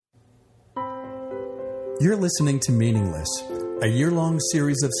You're listening to Meaningless, a year-long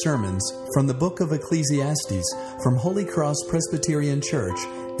series of sermons from the book of Ecclesiastes from Holy Cross Presbyterian Church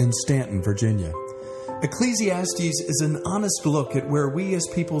in Stanton, Virginia. Ecclesiastes is an honest look at where we as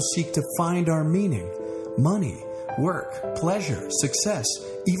people seek to find our meaning: money, work, pleasure, success,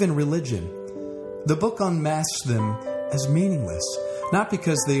 even religion. The book unmasks them as meaningless, not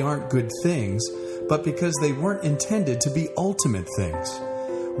because they aren't good things, but because they weren't intended to be ultimate things.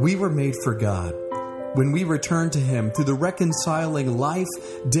 We were made for God. When we return to Him through the reconciling life,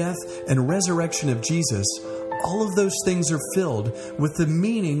 death, and resurrection of Jesus, all of those things are filled with the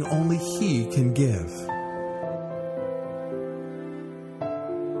meaning only He can give.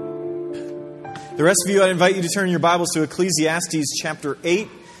 The rest of you, I invite you to turn your Bibles to Ecclesiastes chapter 8.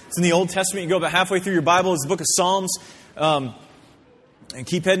 It's in the Old Testament. You go about halfway through your Bible. It's the book of Psalms. And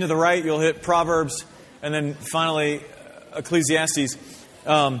keep heading to the right. You'll hit Proverbs. And then finally, Ecclesiastes.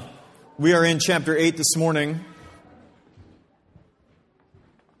 We are in chapter 8 this morning.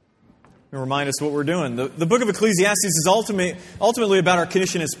 To remind us what we're doing. The book of Ecclesiastes is ultimately about our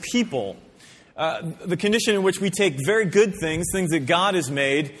condition as people. The condition in which we take very good things that God has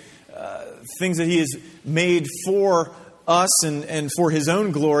made, things that He has made for us and for His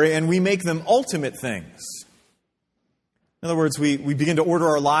own glory, and we make them ultimate things. In other words, we begin to order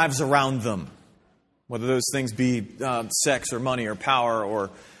our lives around them, whether those things be sex or money or power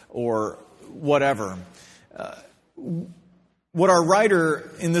or whatever. What our writer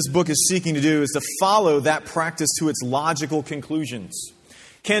in this book is seeking to do is to follow that practice to its logical conclusions.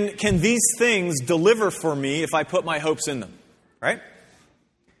 Can these things deliver for me if I put my hopes in them? Right?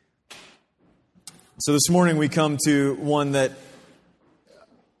 So this morning we come to one that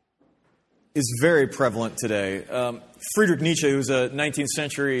is very prevalent today. Friedrich Nietzsche, who's a 19th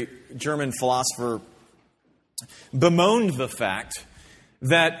century German philosopher, bemoaned the fact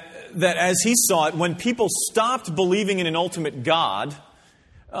that as he saw it, when people stopped believing in an ultimate God,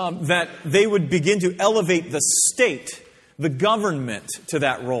 that they would begin to elevate the state, the government, to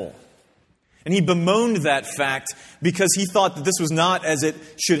that role. And he bemoaned that fact because he thought that this was not as it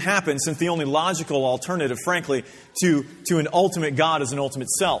should happen, since the only logical alternative, frankly, to an ultimate God is an ultimate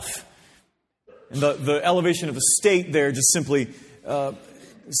self. And the elevation of the state there just simply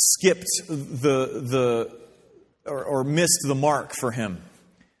skipped or missed the mark for him.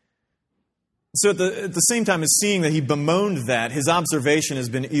 So at the same time as seeing that he bemoaned that, his observation has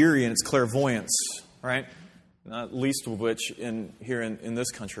been eerie in its clairvoyance, right? Not least of which here in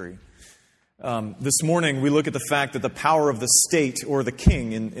this country. This morning we look at the fact that the power of the state, or the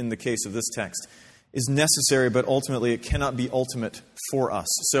king in the case of this text, is necessary, but ultimately it cannot be ultimate for us.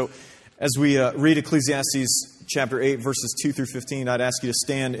 So as we read Ecclesiastes chapter 8, verses 2 through 15, I'd ask you to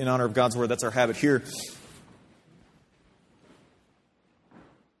stand in honor of God's word. That's our habit here.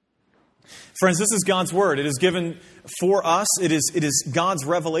 Friends, this is God's word. It is given for us. It is God's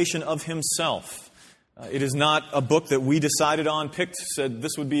revelation of Himself. It is not a book that we decided on, picked, said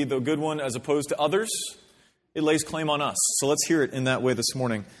this would be the good one as opposed to others. It lays claim on us. So let's hear it in that way this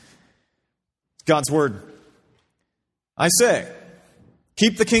morning. God's word. I say,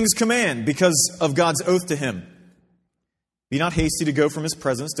 keep the king's command because of God's oath to him. Be not hasty to go from his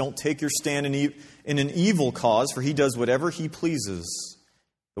presence. Don't take your stand in an evil cause, for he does whatever he pleases.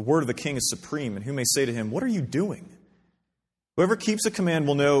 The word of the king is supreme, and who may say to him, what are you doing? Whoever keeps a command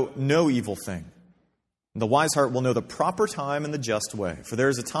will know no evil thing. And the wise heart will know the proper time and the just way. For there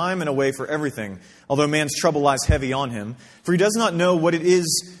is a time and a way for everything, although man's trouble lies heavy on him. For he does not know what it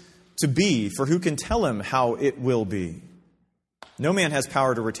is to be, for who can tell him how it will be? No man has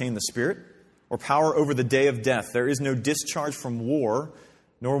power to retain the spirit, or power over the day of death. There is no discharge from war,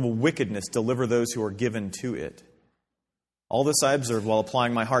 nor will wickedness deliver those who are given to it. All this I observed while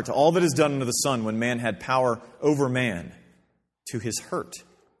applying my heart to all that is done under the sun, when man had power over man, to his hurt.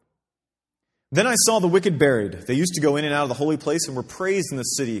 Then I saw the wicked buried. They used to go in and out of the holy place and were praised in the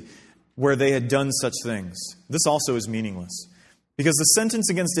city where they had done such things. This also is meaningless, because the sentence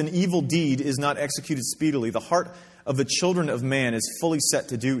against an evil deed is not executed speedily. The heart of the children of man is fully set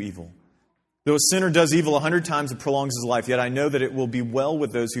to do evil. Though a sinner does evil 100 times and prolongs his life, yet I know that it will be well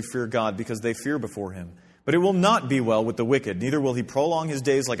with those who fear God, because they fear before Him. But it will not be well with the wicked, neither will he prolong his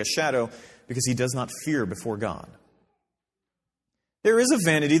days like a shadow, because he does not fear before God. There is a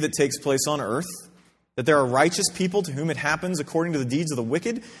vanity that takes place on earth, that there are righteous people to whom it happens according to the deeds of the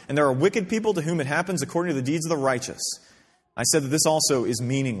wicked, and there are wicked people to whom it happens according to the deeds of the righteous. I said that this also is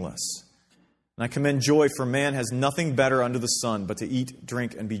meaningless. And I commend joy, for man has nothing better under the sun but to eat,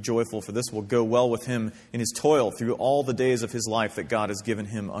 drink, and be joyful, for this will go well with him in his toil through all the days of his life that God has given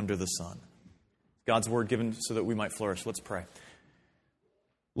him under the sun. God's word given so that we might flourish. Let's pray.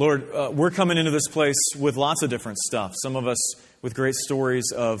 Lord, we're coming into this place with lots of different stuff. Some of us with great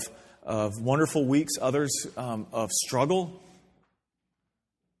stories of wonderful weeks, others of struggle.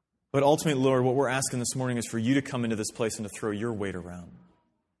 But ultimately, Lord, what we're asking this morning is for you to come into this place and to throw your weight around.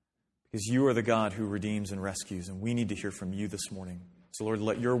 Because you are the God who redeems and rescues, and we need to hear from you this morning. So, Lord,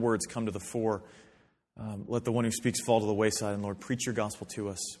 let your words come to the fore. Let the one who speaks fall to the wayside. And, Lord, preach your gospel to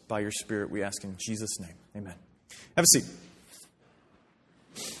us by your Spirit, we ask in Jesus' name. Amen. Have a seat.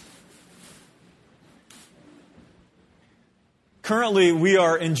 Currently, we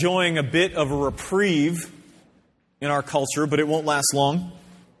are enjoying a bit of a reprieve in our culture, but it won't last long.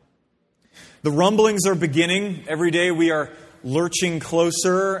 The rumblings are beginning. Every day we are lurching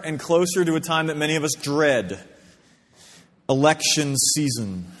closer and closer to a time that many of us dread. Election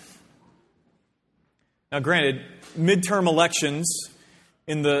season. Now, granted, midterm elections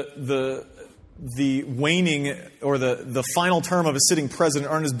in the waning or the final term of a sitting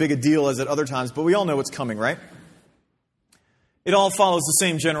president aren't as big a deal as at other times, but we all know what's coming, right? It all follows the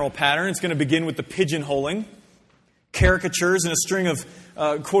same general pattern. It's going to begin with the pigeonholing, caricatures, and a string of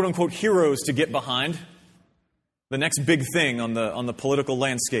quote-unquote heroes to get behind. The next big thing on the political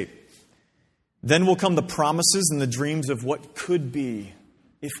landscape. Then will come the promises and the dreams of what could be,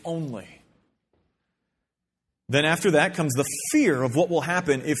 if only. Then after that comes the fear of what will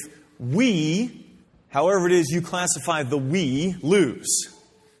happen if we, however it is you classify the we, lose.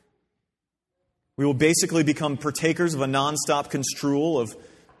 We will basically become partakers of a nonstop construal of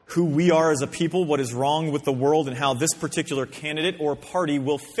who we are as a people, what is wrong with the world, and how this particular candidate or party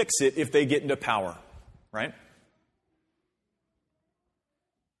will fix it if they get into power. Right?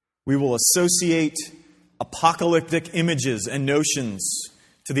 We will associate apocalyptic images and notions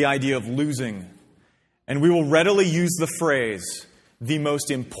to the idea of losing. And we will readily use the phrase, the most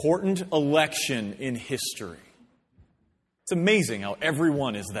important election in history. It's amazing how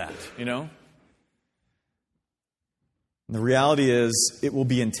everyone is that, you know? And the reality is, it will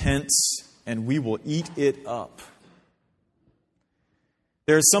be intense, and we will eat it up.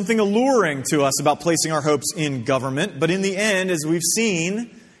 There is something alluring to us about placing our hopes in government, but in the end, as we've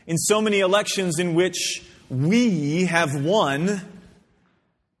seen in so many elections in which we have won,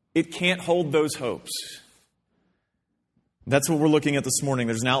 it can't hold those hopes. That's what we're looking at this morning.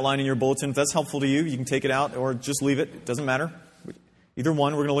 There's an outline in your bulletin. If that's helpful to you, you can take it out or just leave it. It doesn't matter. Either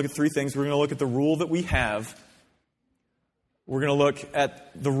one, we're going to look at three things. We're going to look at the rule that we have. We're going to look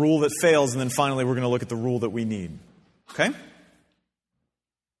at the rule that fails, and then finally we're going to look at the rule that we need. Okay? All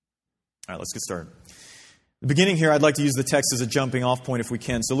right, let's get started. The beginning here, I'd like to use the text as a jumping off point if we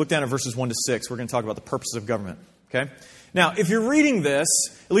can. So look down at verses 1 to 6. We're going to talk about the purposes of government. Okay? Now, if you're reading this,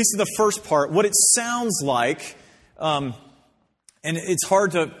 at least in the first part, what it sounds like, and it's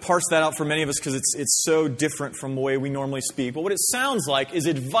hard to parse that out for many of us because it's so different from the way we normally speak, but what it sounds like is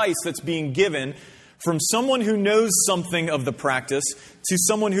advice that's being given from someone who knows something of the practice to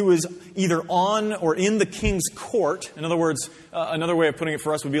someone who is either on or in the king's court. In other words, another way of putting it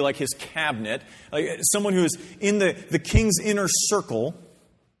for us would be like his cabinet. Like someone who is in the king's inner circle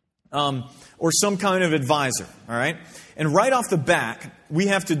or some kind of advisor. All right? And right off the bat, we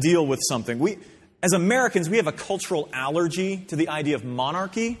have to deal with something. As Americans, we have a cultural allergy to the idea of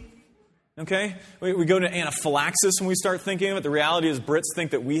monarchy. Okay? We go to anaphylaxis when we start thinking of it. The reality is Brits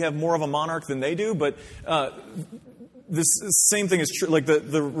think that we have more of a monarch than they do, but this same thing is true. Like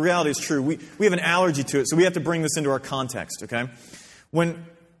the reality is true. We have an allergy to it, so we have to bring this into our context, okay? When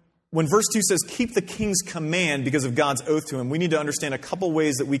verse 2 says, keep the king's command because of God's oath to him, we need to understand a couple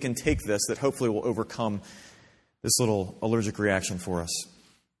ways that we can take this that hopefully will overcome this little allergic reaction for us.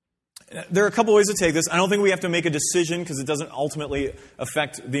 There are a couple ways to take this. I don't think we have to make a decision because it doesn't ultimately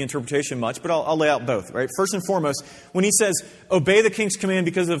affect the interpretation much, but I'll lay out both. Right? First and foremost, when he says, obey the king's command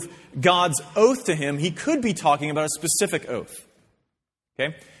because of God's oath to him, he could be talking about a specific oath.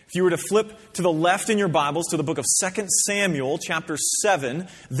 Okay? If you were to flip to the left in your Bibles to the book of 2 Samuel, chapter 7,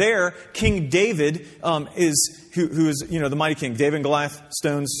 there, King David who is, the mighty king, David and Goliath,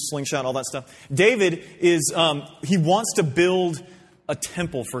 stones, slingshot, all that stuff. David he wants to build a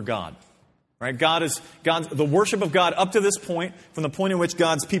temple for God. Right? The worship of God up to this point, from the point in which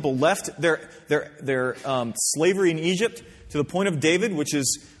God's people left their slavery in Egypt to the point of David, which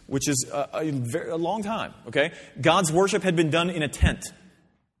is a long time. Okay, God's worship had been done in a tent,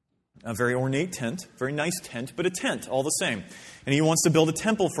 a very ornate tent, very nice tent, but a tent all the same. And he wants to build a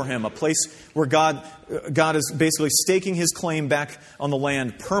temple for him, a place where God is basically staking his claim back on the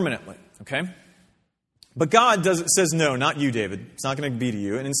land permanently. Okay. But God says, no, not you, David. It's not going to be to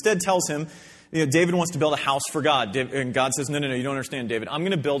you. And instead tells him, David wants to build a house for God. And God says, no, you don't understand, David. I'm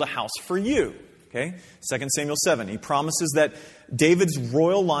going to build a house for you. Okay? 2 Samuel 7. He promises that David's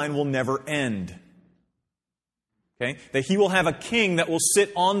royal line will never end. Okay? That he will have a king that will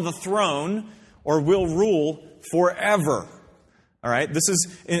sit on the throne or will rule forever. All right? This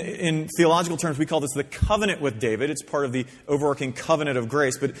is, in theological terms, we call this the covenant with David. It's part of the overarching covenant of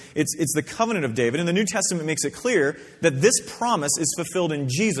grace, but it's the covenant of David. And the New Testament makes it clear that this promise is fulfilled in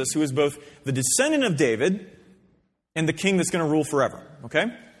Jesus, who is both the descendant of David and the king that's going to rule forever. Okay?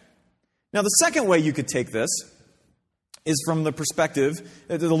 Now, the second way you could take this is from the perspective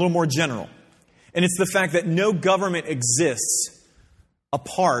that's a little more general. And it's the fact that no government exists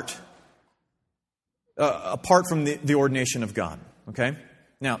apart from the ordination of God. Okay?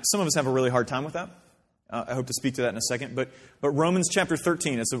 Now, some of us have a really hard time with that. I hope to speak to that in a second. But Romans chapter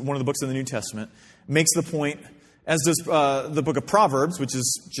 13, it's one of the books of the New Testament, makes the point, as does the book of Proverbs, which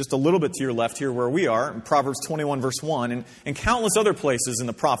is just a little bit to your left here where we are, in Proverbs 21 verse 1, and countless other places in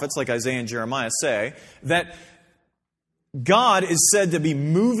the prophets, like Isaiah and Jeremiah, say that God is said to be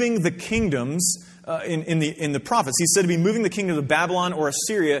moving the kingdoms in the prophets. He's said to be moving the kingdoms of Babylon or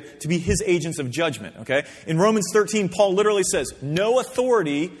Assyria to be his agents of judgment. Okay? In Romans 13, Paul literally says, no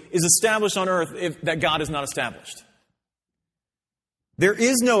authority is established on earth that God has not established. There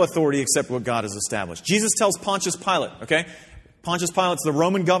is no authority except what God has established. Jesus tells Pontius Pilate, okay? Pontius Pilate's the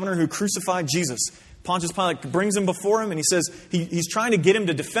Roman governor who crucified Jesus. Pontius Pilate brings him before him and he says he's trying to get him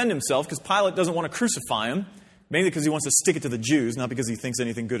to defend himself because Pilate doesn't want to crucify him, mainly because he wants to stick it to the Jews, not because he thinks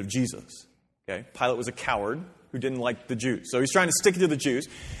anything good of Jesus. Okay? Pilate was a coward who didn't like the Jews. So he's trying to stick it to the Jews.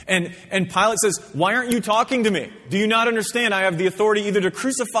 And Pilate says, why aren't you talking to me? Do you not understand I have the authority either to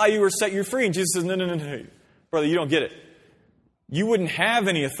crucify you or set you free? And Jesus says, no. Brother, you don't get it. You wouldn't have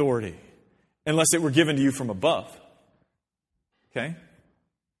any authority unless it were given to you from above. Okay?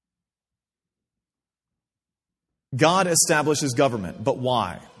 God establishes government, but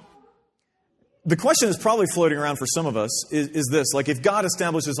why? The question that's probably floating around for some of us is this. Like, if God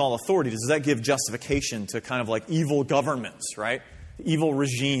establishes all authority, does that give justification to kind of like evil governments, right? Evil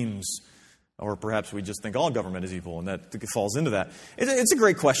regimes. Or perhaps we just think all government is evil, and that falls into that. It's a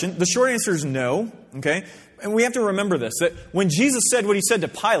great question. The short answer is no, okay? And we have to remember this, that when Jesus said what he said to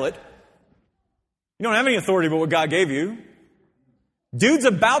Pilate, you don't have any authority but what God gave you. Dude's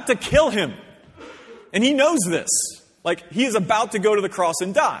about to kill him. And he knows this. Like, he is about to go to the cross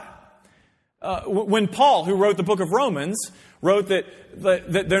and die. When Paul, who wrote the book of Romans, wrote that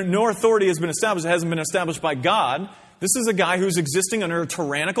there no authority has been established, it hasn't been established by God, this is a guy who's existing under a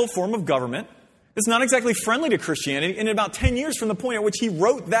tyrannical form of government. It's not exactly friendly to Christianity, and about 10 years from the point at which he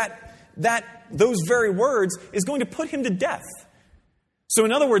wrote those very words is going to put him to death. So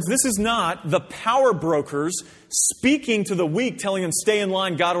in other words, this is not the power brokers speaking to the weak, telling them, stay in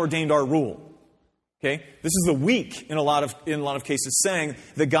line, God ordained our rule. Okay? This is the weak in a lot of cases saying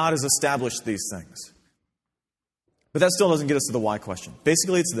that God has established these things. But that still doesn't get us to the why question.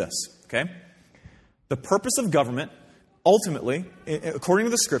 Basically, it's this, okay? The purpose of government, ultimately, according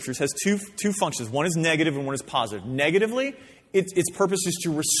to the Scriptures, has two functions. One is negative and one is positive. Negatively, its purpose is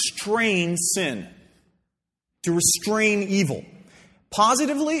to restrain sin, to restrain evil.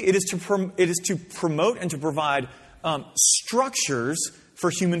 Positively, it is to promote and to provide structures for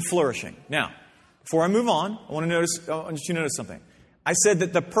human flourishing. Now, before I move on, I want you to notice something. I said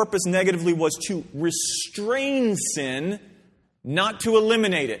that the purpose negatively was to restrain sin, not to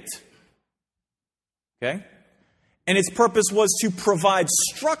eliminate it. Okay? And its purpose was to provide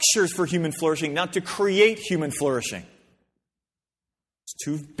structures for human flourishing, not to create human flourishing. It's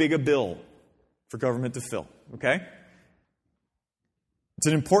too big a bill for government to fill. Okay? It's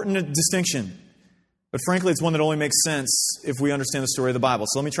an important distinction. But frankly, it's one that only makes sense if we understand the story of the Bible.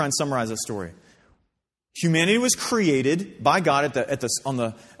 So let me try and summarize that story. Humanity was created by God on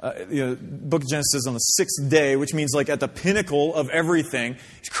the book of Genesis on the sixth day, which means like at the pinnacle of everything.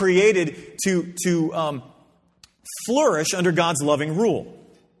 It's created to flourish under God's loving rule.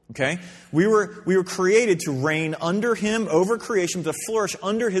 Okay, we were created to reign under Him over creation, to flourish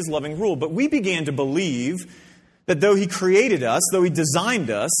under His loving rule. But we began to believe that though He created us, though He designed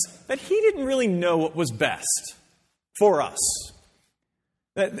us, that He didn't really know what was best for us.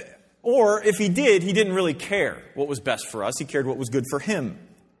 Or if He did, He didn't really care what was best for us. He cared what was good for Him.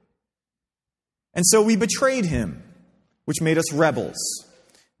 And so we betrayed Him, which made us rebels.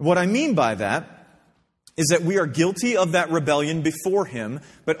 What I mean by that is that we are guilty of that rebellion before Him,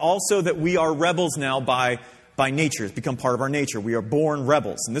 but also that we are rebels now by nature. It's become part of our nature. We are born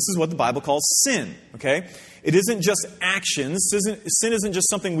rebels. And this is what the Bible calls sin. Okay? It isn't just actions. Sin isn't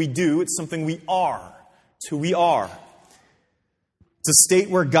just something we do. It's something we are. It's who we are. It's a state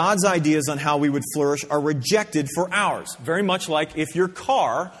where God's ideas on how we would flourish are rejected for ours. Very much like if your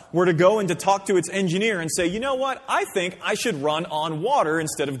car were to go and to talk to its engineer and say, you know what, I think I should run on water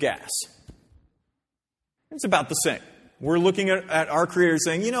instead of gas. It's about the same. We're looking at our Creator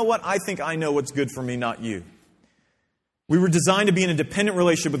saying, you know what, I think I know what's good for me, not you. We were designed to be in a dependent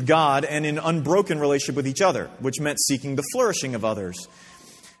relationship with God and in an unbroken relationship with each other, which meant seeking the flourishing of others.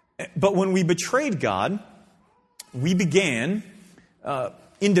 But when we betrayed God, we began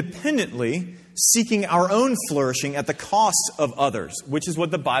independently seeking our own flourishing at the cost of others, which is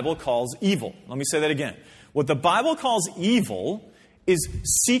what the Bible calls evil. Let me say that again. What the Bible calls evil is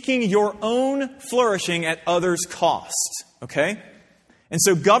seeking your own flourishing at others' cost. Okay? And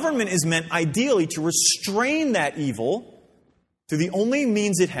so government is meant ideally to restrain that evil through the only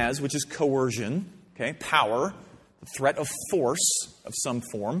means it has, which is coercion, okay, power, the threat of force of some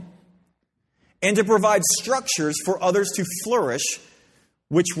form, and to provide structures for others to flourish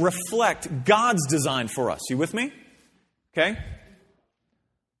which reflect God's design for us. You with me? Okay?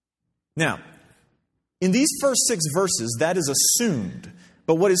 Now, in these first 6 verses, that is assumed.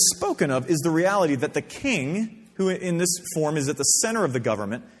 But what is spoken of is the reality that the king, who in this form is at the center of the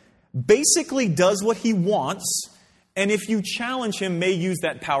government, basically does what he wants, and if you challenge him, may use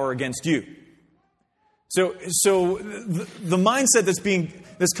that power against you. So the mindset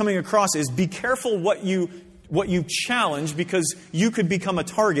that's coming across is be careful what you challenge, because you could become a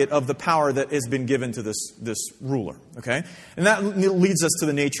target of the power that has been given to this ruler. Okay? And that leads us to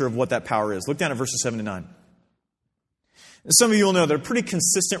the nature of what that power is. Look down at verses 7 to 9. Some of you will know that a pretty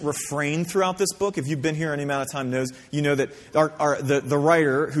consistent refrain throughout this book, if you've been here any amount of time, you know that the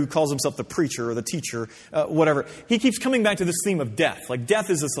writer who calls himself the preacher or the teacher, whatever, he keeps coming back to this theme of death. Like death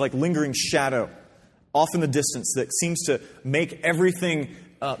is this like lingering shadow off in the distance that seems to make everything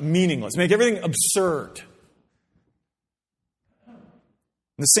meaningless, make everything absurd. And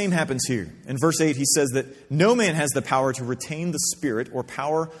the same happens here. In verse 8, he says that no man has the power to retain the spirit or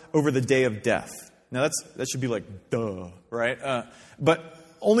power over the day of death. Now, that should be like, duh, right? But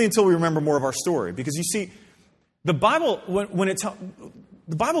only until we remember more of our story. Because you see, the Bible,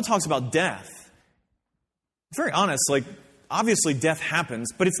 the Bible talks about death. Very honest, like, obviously death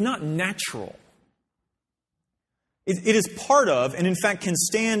happens, but it's not natural. It is part of, and in fact can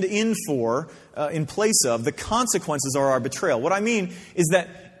stand in for, in place of, the consequences of our betrayal. What I mean is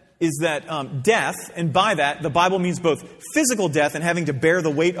that death, and by that, the Bible means both physical death and having to bear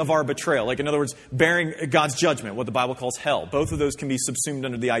the weight of our betrayal. Like, in other words, bearing God's judgment, what the Bible calls hell. Both of those can be subsumed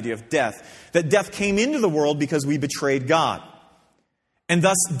under the idea of death. That death came into the world because we betrayed God. And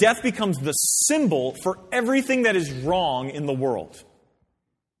thus, death becomes the symbol for everything that is wrong in the world.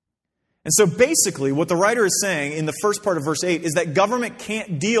 And so basically, what the writer is saying in the first part of verse 8 is that government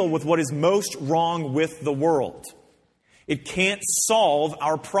can't deal with what is most wrong with the world. It can't solve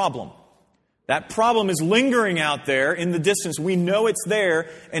our problem. That problem is lingering out there in the distance. We know it's there,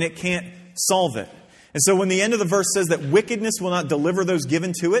 and it can't solve it. And so when the end of the verse says that wickedness will not deliver those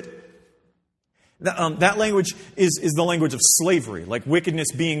given to it, that language is the language of slavery, like wickedness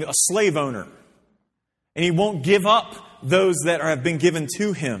being a slave owner. And he won't give up those that have been given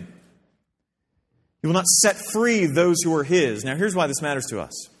to him. He will not set free those who are his. Now, here's why this matters to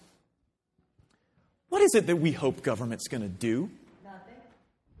us. What is it that we hope government's going to do? Nothing.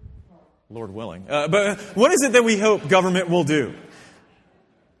 Lord willing. But what is it that we hope government will do?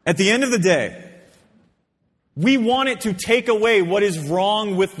 At the end of the day, we want it to take away what is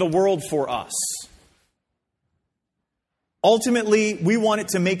wrong with the world for us. Ultimately, we want it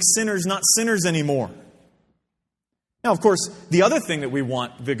to make sinners not sinners anymore. Now, of course, the other thing that we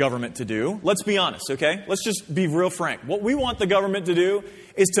want the government to do, let's be honest, okay? Let's just be real frank. What we want the government to do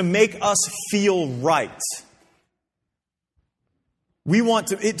is to make us feel right. We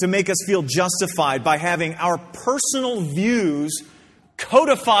want it to make us feel justified by having our personal views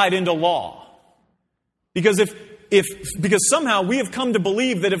codified into law. Because because somehow we have come to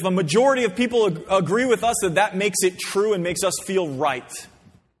believe that if a majority of people agree with us, that makes it true and makes us feel right.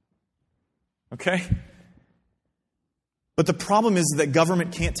 Okay? But the problem is that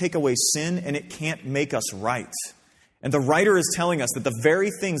government can't take away sin and it can't make us right. And the writer is telling us that the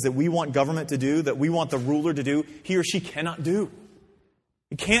very things that we want government to do, that we want the ruler to do, he or she cannot do.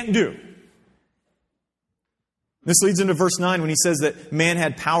 He can't do. This leads into verse 9 when he says that man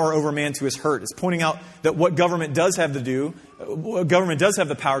had power over man to his hurt. It's pointing out that what government does have to do, what government does have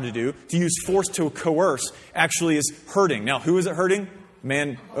the power to do, to use force to coerce, actually is hurting. Now, who is it hurting?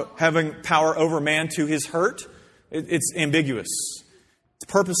 Man having power over man to his hurt? It's ambiguous. It's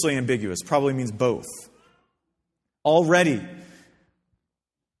purposely ambiguous. Probably means both. Already,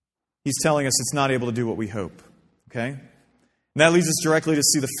 he's telling us it's not able to do what we hope. Okay? And that leads us directly to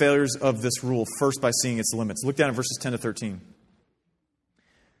see the failures of this rule, first by seeing its limits. Look down at verses 10 to 13.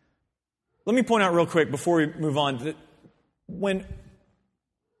 Let me point out real quick before we move on that when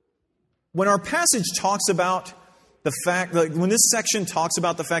our passage talks about the fact, like when this section talks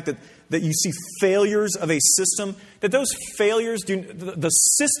about the fact that you see failures of a system, that those failures the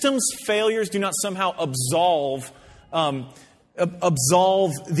system's failures do not somehow absolve the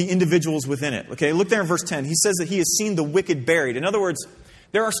individuals within it. Okay, look there in verse 10. He says that he has seen the wicked buried. In other words,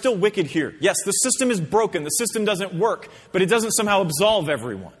 there are still wicked here. Yes, the system is broken. The system doesn't work, but it doesn't somehow absolve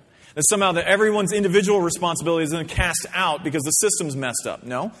everyone. That somehow that everyone's individual responsibility is then cast out because the system's messed up.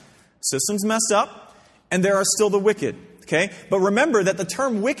 No, system's messed up, and there are still the wicked. Okay, but remember that the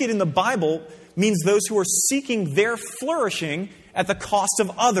term wicked in the Bible means those who are seeking their flourishing at the cost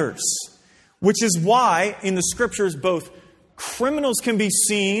of others, which is why in the Scriptures both criminals can be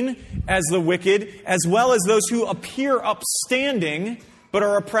seen as the wicked, as well as those who appear upstanding but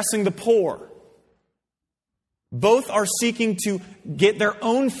are oppressing the poor. Both are seeking to get their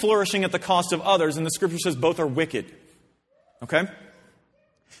own flourishing at the cost of others, and the Scripture says both are wicked. Okay?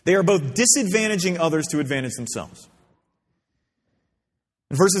 They are both disadvantaging others to advantage themselves.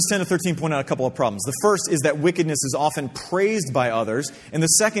 And verses 10 to 13 point out a couple of problems. The first is that wickedness is often praised by others, and the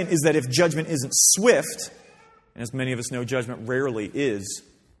second is that if judgment isn't swift, and as many of us know, judgment rarely is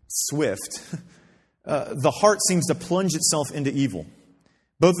swift, the heart seems to plunge itself into evil.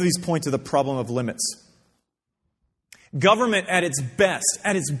 Both of these point to the problem of limits. Government at its best,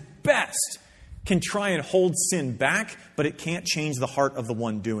 can try and hold sin back, but it can't change the heart of the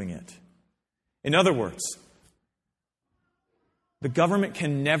one doing it. In other words, the government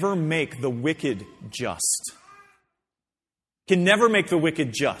can never make the wicked just. Can never make the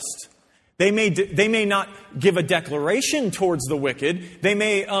wicked just. They may not give a declaration towards the wicked. They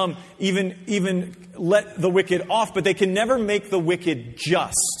may even let the wicked off, but they can never make the wicked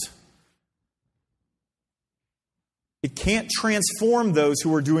just. It can't transform those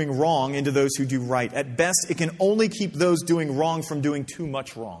who are doing wrong into those who do right. At best, it can only keep those doing wrong from doing too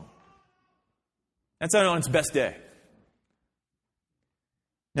much wrong. That's on its best day.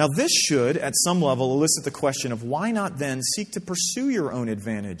 Now, this should, at some level, elicit the question of why not then seek to pursue your own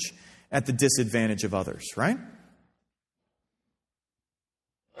advantage at the disadvantage of others, right?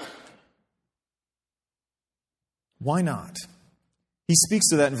 Why not? He speaks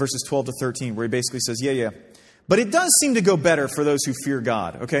to that in verses 12 to 13, where he basically says, yeah. But it does seem to go better for those who fear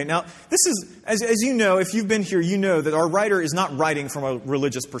God. Okay, now, this is, as you know, if you've been here, you know that our writer is not writing from a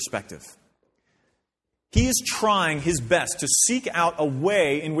religious perspective. He is trying his best to seek out a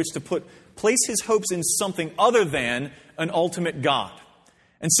way in which to place his hopes in something other than an ultimate God.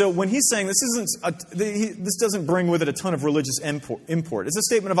 And so when he's saying this doesn't bring with it a ton of religious import. It's a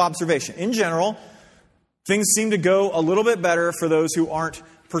statement of observation. In general, things seem to go a little bit better for those who aren't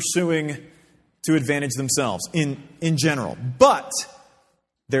pursuing to advantage themselves in general. But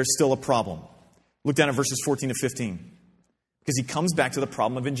there's still a problem. Look down at verses 14 to 15. Because he comes back to the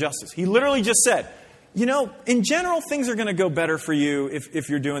problem of injustice. He literally just said, in general, things are going to go better for you if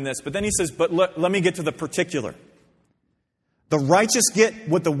you're doing this. But then he says, but let me get to the particular. The righteous get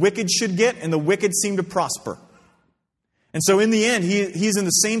what the wicked should get, and the wicked seem to prosper. And so in the end, he's in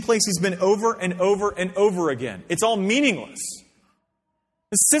the same place he's been over and over and over again. It's all meaningless.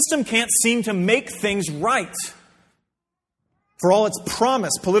 The system can't seem to make things right. For all its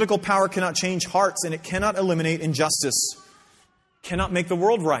promise, political power cannot change hearts, and it cannot eliminate injustice. It cannot make the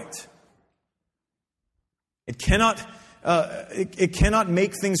world right. It cannot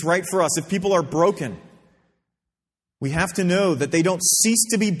make things right for us if people are broken. We have to know that they don't cease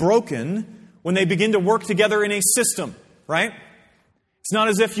to be broken when they begin to work together in a system, right? It's not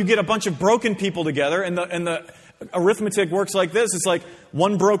as if you get a bunch of broken people together and the arithmetic works like this. It's like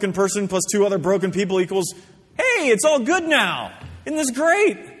one broken person plus two other broken people equals, hey, it's all good now. Isn't this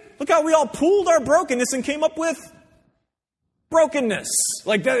great? Look how we all pooled our brokenness and came up with brokenness.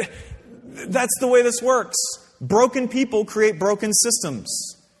 Like that's the way this works. Broken people create broken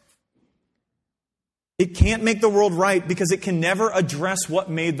systems. It can't make the world right because it can never address what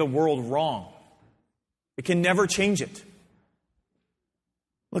made the world wrong. It can never change it.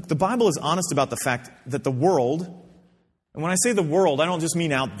 Look, the Bible is honest about the fact that the world, and when I say the world, I don't just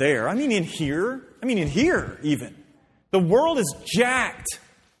mean out there. I mean in here. I mean in here, even. The world is jacked.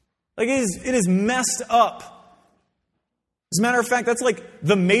 Like it is messed up. As a matter of fact, that's like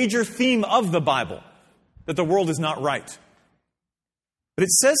the major theme of the Bible, that the world is not right. But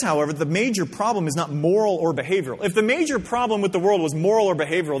it says, however, the major problem is not moral or behavioral. If the major problem with the world was moral or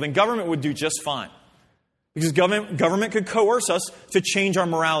behavioral, then government would do just fine. Because government could coerce us to change our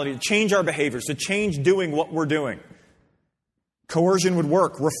morality, to change our behaviors, to change doing what we're doing. coercion would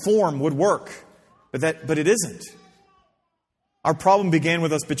work, reform would work, but it isn't. Our problem began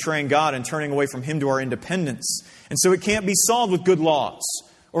with us betraying God and turning away from Him to our independence. And so it can't be solved with good laws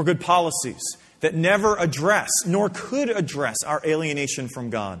or good policies that never address, nor could address, our alienation from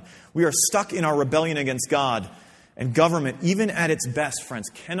God. We are stuck in our rebellion against God, and government, even at its best, friends,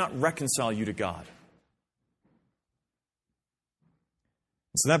 cannot reconcile you to God.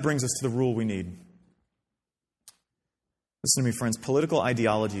 So that brings us to the rule we need. Listen to me, friends. Political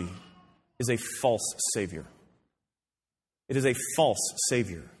ideology is a false savior. It is a false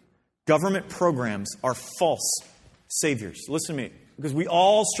savior. Government programs are false saviors. Listen to me, because we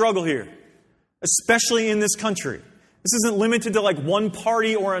all struggle here, especially in this country. This isn't limited to like one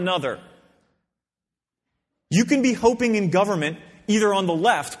party or another. You can be hoping in government either on the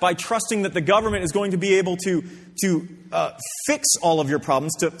left by trusting that the government is going to be able to fix all of your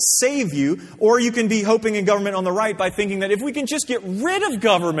problems, to save you, or you can be hoping in government on the right by thinking that if we can just get rid of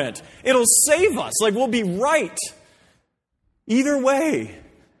government, it'll save us, like we'll be right. Either way.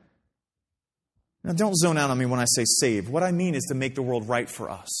 Now, don't zone out on me when I say save. What I mean is to make the world right for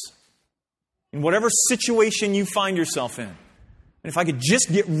us. In whatever situation you find yourself in. And if I could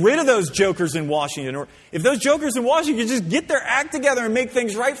just get rid of those jokers in Washington, or if those jokers in Washington could just get their act together and make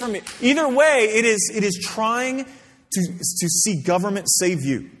things right for me. Either way, it is trying to see government save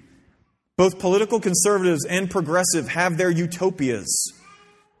you. Both political conservatives and progressive have their utopias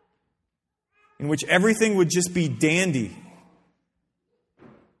in which everything would just be dandy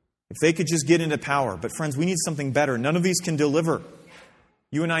if they could just get into power. But friends, we need something better. None of these can deliver.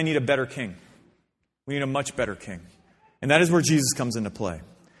 You and I need a better king. We need a much better king. And that is where Jesus comes into play.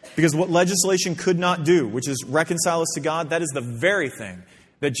 Because what legislation could not do, which is reconcile us to God, that is the very thing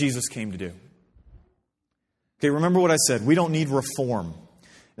that Jesus came to do. Okay, remember what I said. We don't need reform.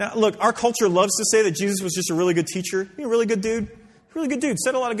 Now, look, our culture loves to say that Jesus was just a really good teacher. He's a really good dude. Really good dude.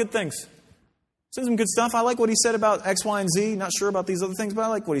 Said a lot of good things. Said some good stuff. I like what he said about X, Y, and Z. Not sure about these other things, but I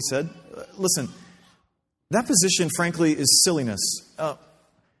like what he said. Listen, that position, frankly, is silliness.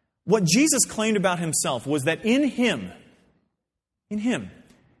 What Jesus claimed about himself was that in him,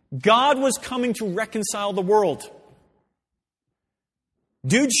 God was coming to reconcile the world.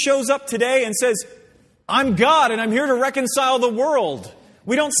 Dude shows up today and says, I'm God and I'm here to reconcile the world.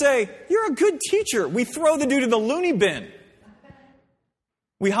 We don't say, you're a good teacher. We throw the dude in the loony bin.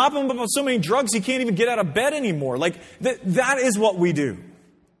 We hop him up on so many drugs he can't even get out of bed anymore. Like, that is what we do.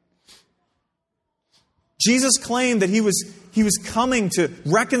 Jesus claimed that he was coming to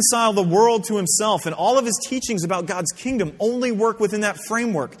reconcile the world to himself, and all of his teachings about God's kingdom only work within that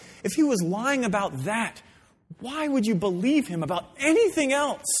framework. If he was lying about that, why would you believe him about anything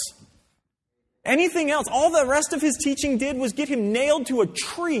else? Anything else? All the rest of his teaching did was get him nailed to a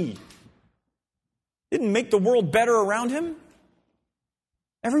tree. Didn't make the world better around him.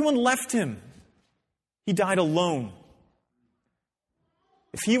 Everyone left him. He died alone.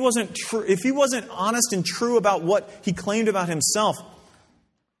 If he wasn't honest and true about what he claimed about himself,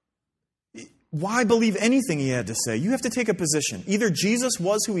 why believe anything he had to say? You have to take a position. Either Jesus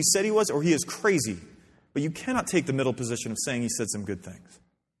was who he said he was, or he is crazy. But you cannot take the middle position of saying he said some good things.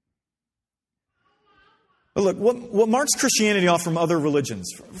 But look, what marks Christianity off from other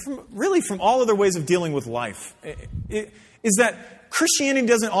religions, from all other ways of dealing with life, is that Christianity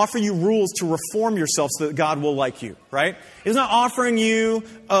doesn't offer you rules to reform yourself so that God will like you, right? It's not offering you,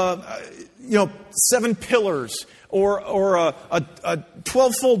 7 pillars or a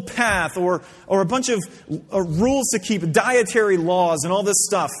 12-fold path or a bunch of rules to keep, dietary laws and all this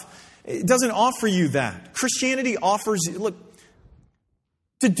stuff. It doesn't offer you that. Christianity offers you, look,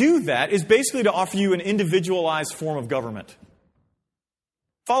 to do that is basically to offer you an individualized form of government.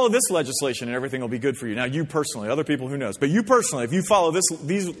 Follow this legislation and everything will be good for you. Now, you personally, other people, who knows? But you personally, if you follow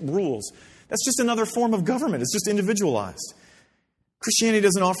these rules, that's just another form of government. It's just individualized. Christianity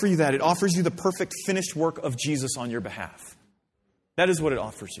doesn't offer you that. It offers you the perfect finished work of Jesus on your behalf. That is what it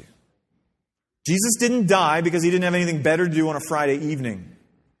offers you. Jesus didn't die because he didn't have anything better to do on a Friday evening.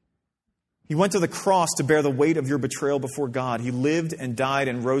 He went to the cross to bear the weight of your betrayal before God. He lived and died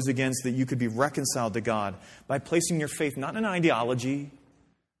and rose again so that you could be reconciled to God by placing your faith not in an ideology,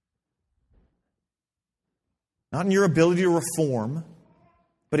 not in your ability to reform,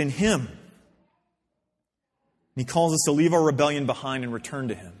 but in Him. He calls us to leave our rebellion behind and return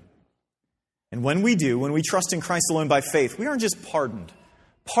to Him. And when we do, when we trust in Christ alone by faith, we aren't just pardoned.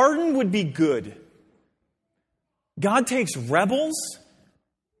 Pardon would be good. God takes rebels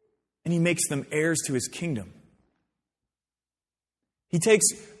and He makes them heirs to His kingdom. He takes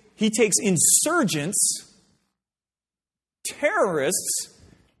insurgents, terrorists,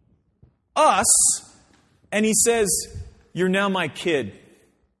 us, and He says, You're now my kid.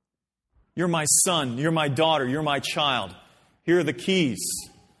 You're my son. You're my daughter. You're my child. Here are the keys.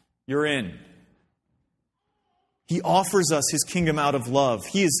 You're in. He offers us His kingdom out of love.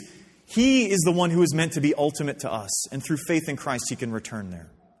 He is the one who is meant to be ultimate to us. And through faith in Christ, He can return there.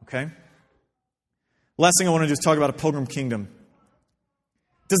 Okay? Last thing I want to do is talk about a pilgrim kingdom.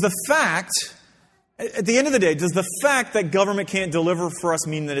 At the end of the day, does the fact that government can't deliver for us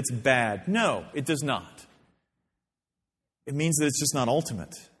mean that it's bad? No, it does not. It means that it's just not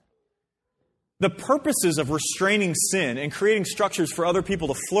ultimate. The purposes of restraining sin and creating structures for other people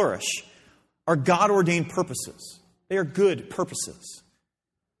to flourish are God-ordained purposes. They are good purposes.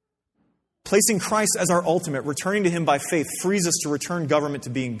 Placing Christ as our ultimate, returning to Him by faith, frees us to return government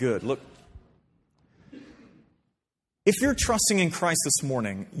to being good. Look, if you're trusting in Christ this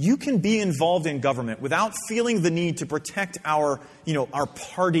morning, you can be involved in government without feeling the need to protect our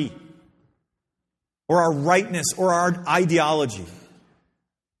party or our rightness or our ideology.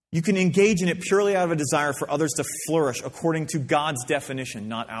 You can engage in it purely out of a desire for others to flourish according to God's definition,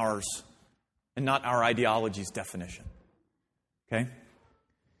 not ours, and not our ideology's definition. Okay?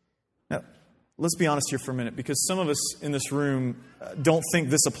 Now, let's be honest here for a minute, because some of us in this room don't think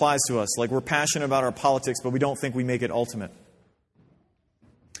this applies to us. Like, we're passionate about our politics, but we don't think we make it ultimate.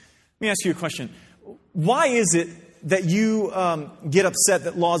 Let me ask you a question. Why is it that you get upset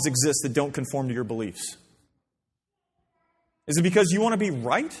that laws exist that don't conform to your beliefs? Is it because you want to be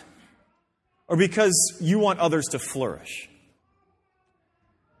right? Or because you want others to flourish?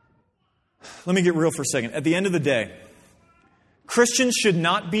 Let me get real for a second. At the end of the day, Christians should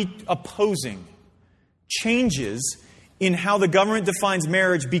not be opposing changes in how the government defines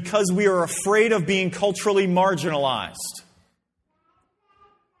marriage because we are afraid of being culturally marginalized,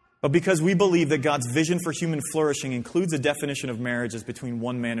 but because we believe that God's vision for human flourishing includes a definition of marriage as between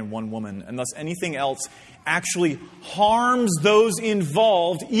one man and one woman, and thus anything else actually harms those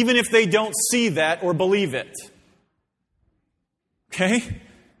involved, even if they don't see that or believe it. Okay?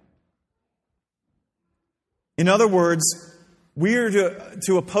 In other words, we are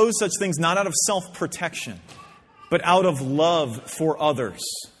to oppose such things not out of self-protection, but out of love for others.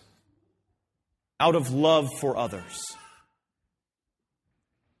 Out of love for others.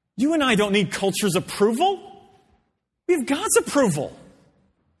 You and I don't need culture's approval. We have God's approval.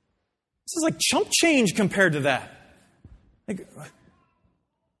 This is like chump change compared to that. Like,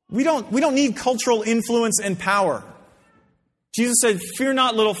 we don't need cultural influence and power. Jesus said, "Fear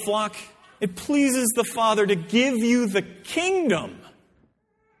not, little flock. It pleases the Father to give you the kingdom."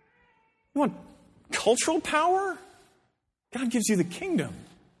 You want cultural power? God gives you the kingdom.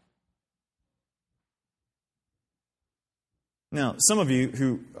 Now, some of you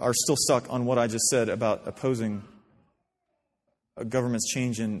who are still stuck on what I just said about opposing a government's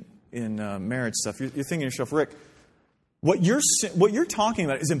change in marriage stuff, you're thinking to yourself, Rick, what you're talking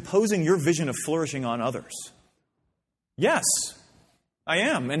about is imposing your vision of flourishing on others. Yes, I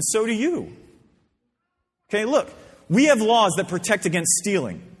am, and so do you. Okay, look, we have laws that protect against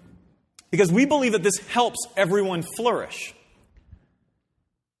stealing because we believe that this helps everyone flourish.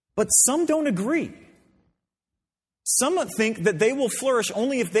 But some don't agree. Some think that they will flourish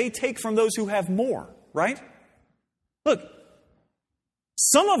only if they take from those who have more, right? Look,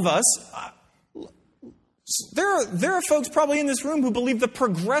 some of us, there are folks probably in this room who believe the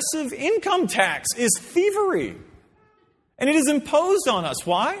progressive income tax is thievery. And it is imposed on us.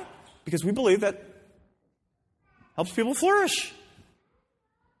 Why? Because we believe that helps people flourish.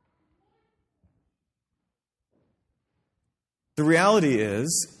 The reality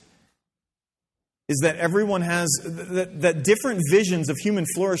is that everyone has, that different visions of human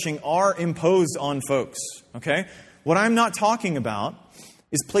flourishing are imposed on folks. Okay? What I'm not talking about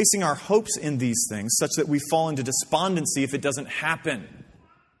is placing our hopes in these things such that we fall into despondency if it doesn't happen.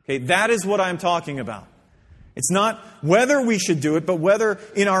 Okay? That is what I'm talking about. It's not whether we should do it, but whether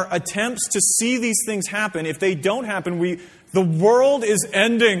in our attempts to see these things happen, if they don't happen, the world is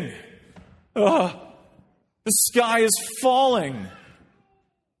ending. The sky is falling.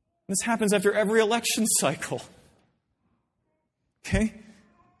 This happens after every election cycle. Okay?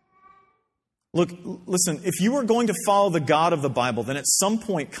 Look, listen, if you are going to follow the God of the Bible, then at some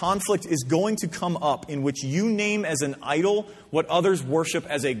point conflict is going to come up in which you name as an idol what others worship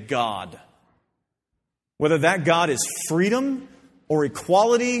as a God. Whether that God is freedom or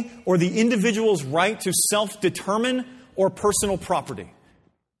equality or the individual's right to self-determine or personal property.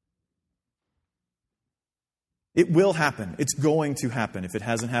 It will happen. It's going to happen. If it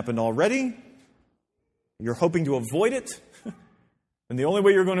hasn't happened already, you're hoping to avoid it, and the only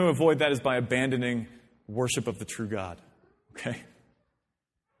way you're going to avoid that is by abandoning worship of the true God. Okay?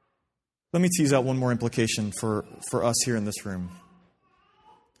 Let me tease out one more implication for us here in this room.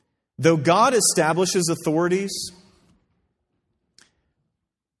 Though God establishes authorities,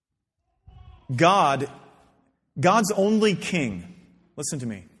 God's only king, listen to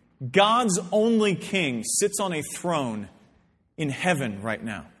me, God's only king sits on a throne in heaven right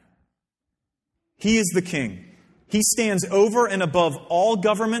now. He is the king. He stands over and above all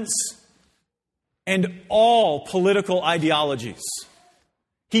governments and all political ideologies.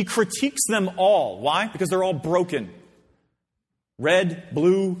 He critiques them all. Why? Because they're all broken. Red,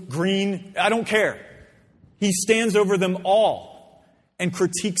 blue, green, I don't care. He stands over them all and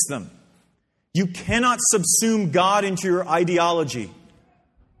critiques them. You cannot subsume God into your ideology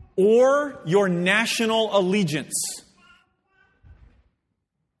or your national allegiance.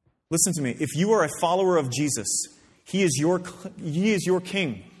 Listen to me. If you are a follower of Jesus, He is your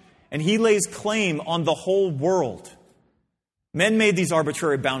king, and He lays claim on the whole world. Men made these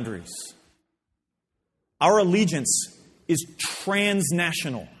arbitrary boundaries. Our allegiance is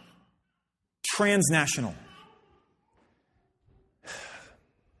transnational. Transnational.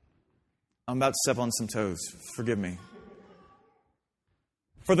 I'm about to step on some toes. Forgive me.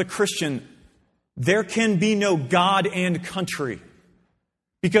 For the Christian, there can be no God and country,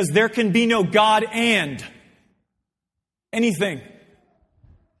 because there can be no God and anything.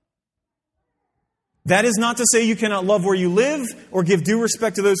 That is not to say you cannot love where you live or give due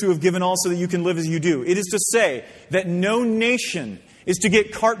respect to those who have given all so that you can live as you do. It is to say that no nation is to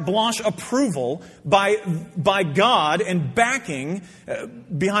get carte blanche approval by God and backing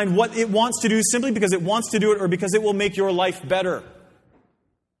behind what it wants to do simply because it wants to do it or because it will make your life better.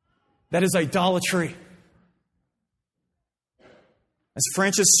 That is idolatry. As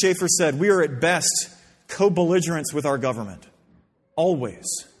Francis Schaeffer said, we are at best co-belligerents with our government. Always.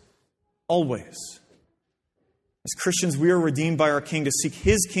 Always. As Christians, we are redeemed by our King to seek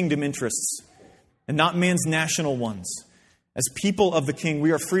His kingdom interests and not man's national ones. As people of the King,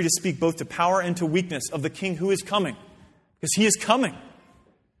 we are free to speak both to power and to weakness of the King who is coming. Because He is coming.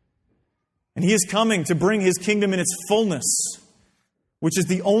 And He is coming to bring His kingdom in its fullness, which is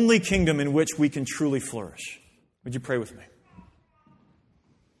the only kingdom in which we can truly flourish. Would you pray with me?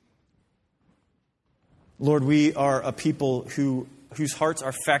 Lord, we are a people whose hearts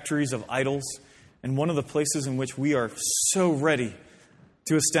are factories of idols. And one of the places in which we are so ready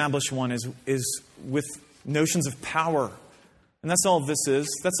to establish one is with notions of power. And that's all this is.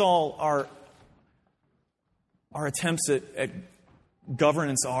 That's all our attempts at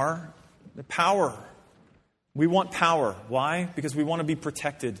governance are. The power. We want power. Why? Because we want to be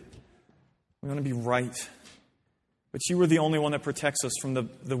protected. We want to be right. But you are the only one that protects us from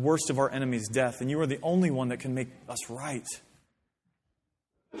the worst of our enemies, death. And you are the only one that can make us right.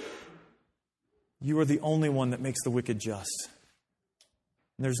 You are the only one that makes the wicked just.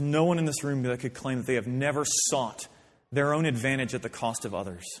 And there's no one in this room that could claim that they have never sought their own advantage at the cost of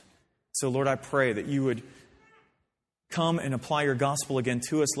others. So, Lord, I pray that you would come and apply your gospel again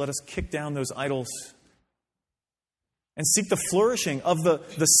to us. Let us kick down those idols and seek the flourishing of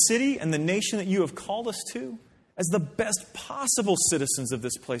the city and the nation that you have called us to as the best possible citizens of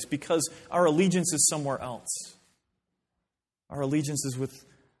this place, because our allegiance is somewhere else. Our allegiance is with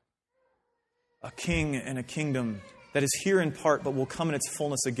a king and a kingdom that is here in part, but will come in its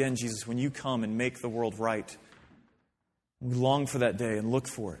fullness again, Jesus, when you come and make the world right. We long for that day and look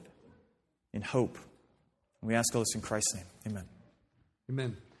for it in hope. And we ask all this in Christ's name. Amen.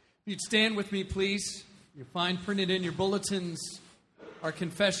 Amen. If you'd stand with me, please. You'll find printed in your bulletins our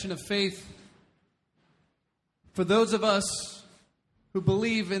confession of faith. For those of us who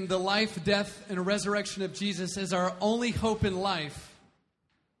believe in the life, death, and resurrection of Jesus as our only hope in life,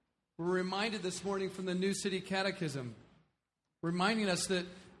 we're reminded this morning from the New City Catechism, reminding us that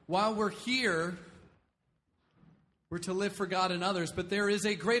while we're here, we're to live for God and others, but there is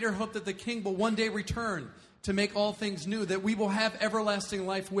a greater hope that the King will one day return to make all things new, that we will have everlasting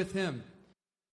life with Him.